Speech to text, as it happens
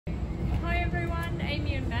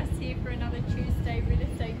Mass here for another Tuesday real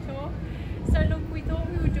estate talk. So look, we thought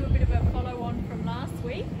we would do a bit of a follow on from last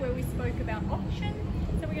week where we spoke about auction.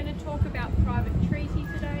 So we're going to talk about private treaty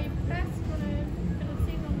today. Bass, do you want to fill us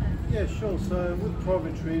in on that? Yeah, sure. So with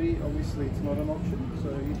private treaty, obviously it's not an auction, so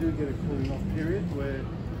you do get a cooling off period where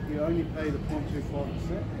you only pay the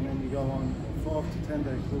 0.25% and then you go on a 5 to 10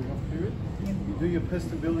 day cooling off period. You do your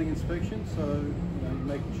pest and building inspection, so you're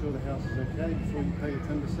making sure the house is okay before you pay your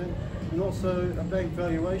 10%, and also a bank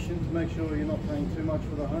valuation to make sure you're not paying too much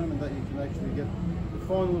for the home and that you can actually get the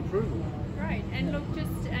final approval. Great. And look,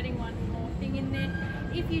 just adding one more thing in there.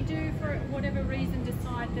 If you do, for whatever reason,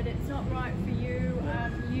 decide that it's not right for you,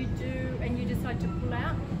 and you decide to pull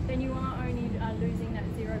out, then you are only losing that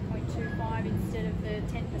 0.25 instead of the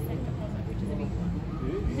 10% deposit, which is a big one.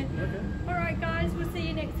 Yeah, okay. All right, guys, we'll see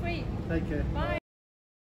you next week. Take care. Bye.